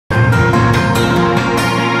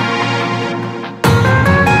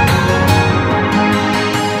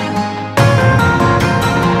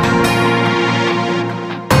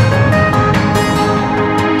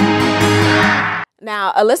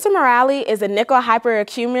Alyssum murale is a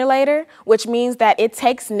nickel-hyperaccumulator, which means that it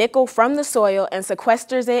takes nickel from the soil and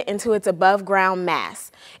sequesters it into its above ground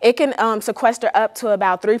mass. It can sequester up to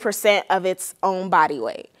about 3% of its own body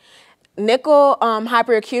weight. Nickel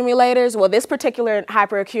hyperaccumulators, well, this particular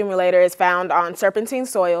hyperaccumulator is found on serpentine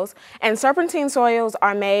soils, and serpentine soils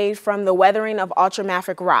are made from the weathering of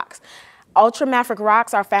ultramafic rocks. Ultramafic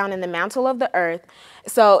rocks are found in the mantle of the earth,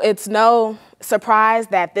 so it's no surprise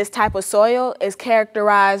that this type of soil is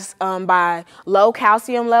characterized by low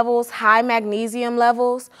calcium levels, high magnesium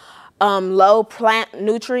levels, low plant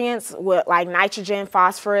nutrients like nitrogen,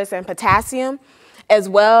 phosphorus, and potassium, as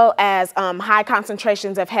well as high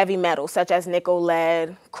concentrations of heavy metals such as nickel,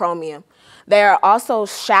 lead, chromium. There are also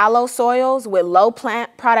shallow soils with low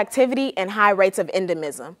plant productivity and high rates of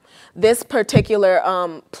endemism. This particular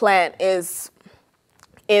plant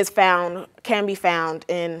can be found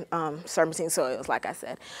in serpentine soils, like I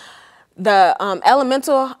said. The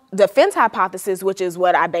elemental defense hypothesis, which is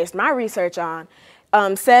what I based my research on,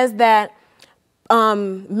 says that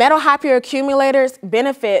metal hyperaccumulators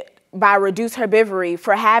benefit by reduced herbivory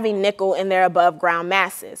for having nickel in their above ground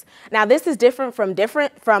masses. Now, this is different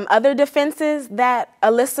from other defenses that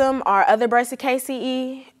Alyssum or other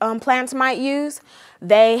Brassicaceae plants might use.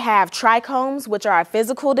 They have trichomes, which are a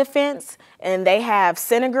physical defense, and they have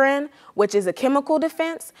synegrin, which is a chemical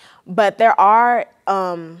defense. But there are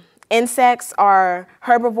insects or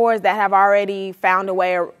herbivores that have already found a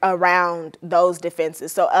way around those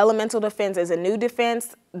defenses. So elemental defense is a new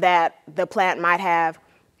defense that the plant might have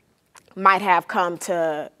come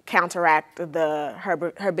to counteract the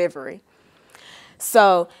herbivory.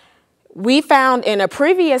 So we found in a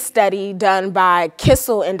previous study done by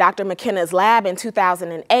Kissell and Dr. McKenna's lab in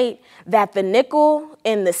 2008 that the nickel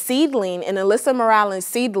in the seedling, in Alyssum murale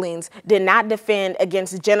seedlings, did not defend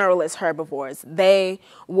against generalist herbivores. They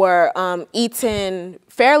were eaten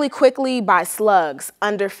fairly quickly by slugs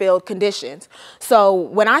under field conditions. So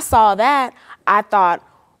when I saw that, I thought,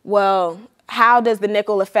 well, how does the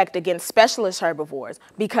nickel affect against specialist herbivores?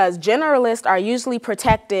 Because generalists are usually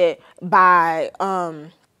protected by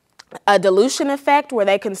a dilution effect where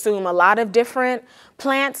they consume a lot of different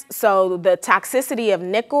plants, so the toxicity of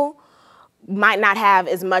nickel might not have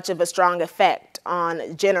as much of a strong effect on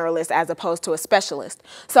generalists as opposed to a specialist.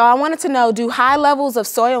 So I wanted to know, do high levels of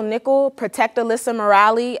soil nickel protect Alyssum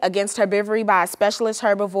murale against herbivory by a specialist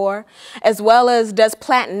herbivore, as well as does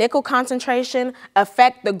plant nickel concentration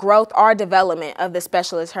affect the growth or development of the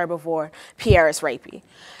specialist herbivore Pieris rapae?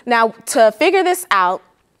 Now, to figure this out,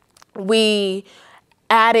 we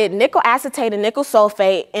added nickel acetate and nickel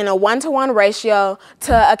sulfate in a 1-to-1 ratio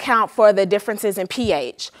to account for the differences in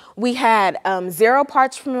pH. We had 0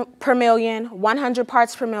 parts per million, 100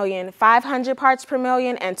 parts per million, 500 parts per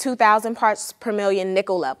million, and 2,000 parts per million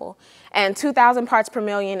nickel level. And 2,000 parts per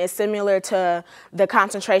million is similar to the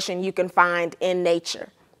concentration you can find in nature.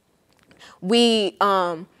 We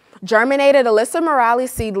germinated Alyssum murale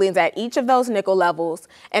seedlings at each of those nickel levels,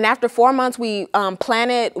 and after 4 months we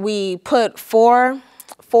put four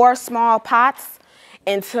small pots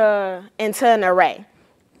into an array.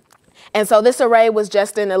 And so this array was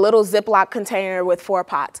just in a little Ziploc container with 4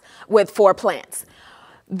 pots, with 4 plants.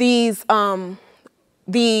 These,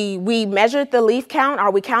 we measured the leaf count, or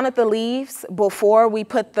we counted the leaves before we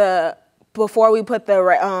put the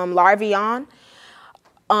larvae on.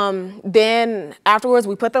 Then afterwards,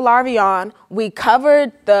 we put the larvae on. We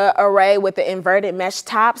covered the array with the inverted mesh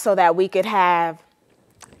top so that we could have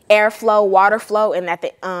airflow, water flow, and that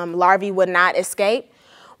the larvae would not escape.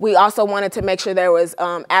 We also wanted to make sure there was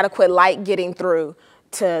adequate light getting through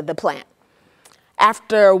to the plant.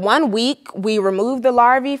 After 1 week, we removed the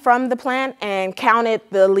larvae from the plant and counted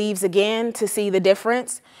the leaves again to see the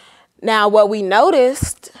difference. Now, what we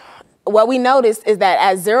noticed is that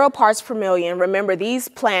at 0 parts per million, remember these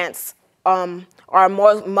plants are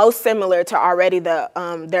most similar to already their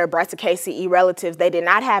Brassicaceae relatives. They did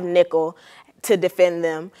not have nickel to defend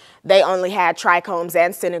them. They only had trichomes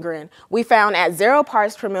and synegrin. We found at 0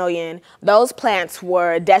 parts per million, those plants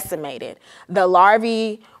were decimated. The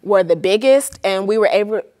larvae were the biggest, and we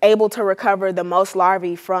were able to recover the most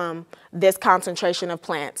larvae from this concentration of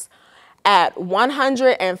plants. At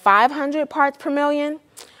 100 and 500 parts per million,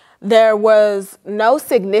 there was no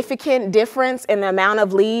significant difference in the amount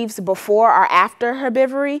of leaves before or after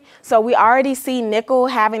herbivory, so we already see nickel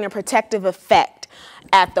having a protective effect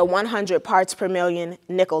at the 100 parts per million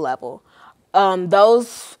nickel level.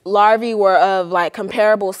 Those larvae were of like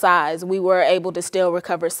comparable size. We were able to still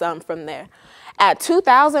recover some from there. At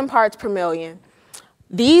 2,000 parts per million,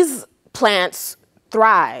 these plants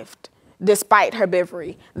thrived despite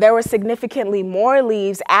herbivory. There were significantly more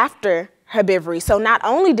leaves after herbivory. So not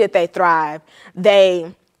only did they thrive,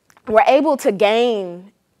 they were able to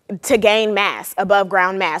gain mass, above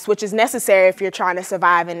ground mass, which is necessary if you're trying to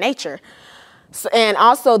survive in nature. So, and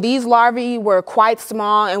also these larvae were quite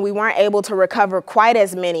small, and we weren't able to recover quite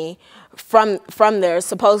as many from there,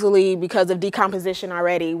 supposedly because of decomposition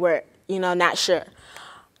already. We're, not sure.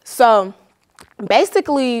 So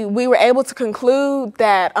basically, we were able to conclude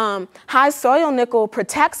that high soil nickel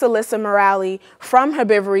protects Alyssum murale from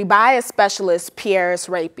herbivory by a specialist, Pieris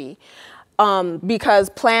rapae. Because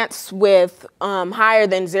plants with higher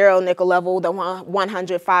than 0 nickel level, the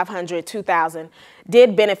 100, 500, 2000,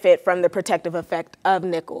 did benefit from the protective effect of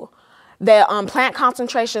nickel. The plant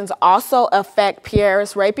concentrations also affect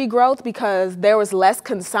Pieris rapae growth because there was less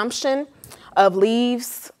consumption of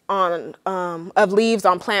leaves on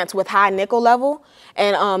plants with high nickel level,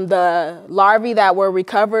 and the larvae that were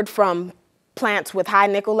recovered from plants with high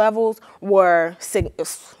nickel levels were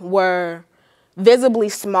visibly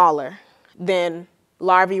smaller than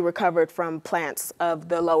larvae recovered from plants of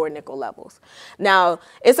the lower nickel levels. Now,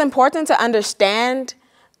 it's important to understand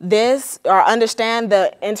this, or understand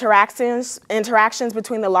the interactions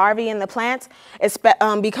between the larvae and the plants,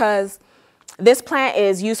 because this plant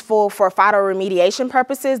is useful for phytoremediation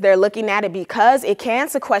purposes. They're looking at it because it can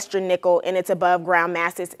sequester nickel in its above ground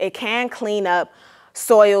masses. It can clean up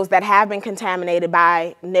soils that have been contaminated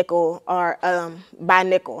by nickel or by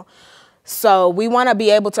nickel. So we want to be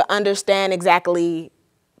able to understand exactly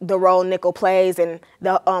the role nickel plays and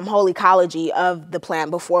the whole ecology of the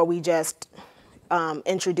plant before we just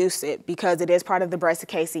introduce it, because it is part of the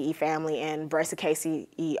Brassicaceae family, and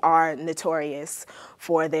Brassicaceae are notorious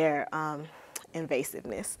for their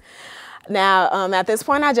invasiveness. Now, at this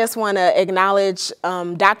point, I just want to acknowledge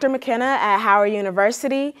Dr. McKenna at Howard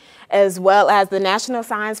University, as well as the National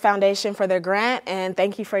Science Foundation for their grant, and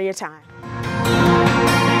thank you for your time.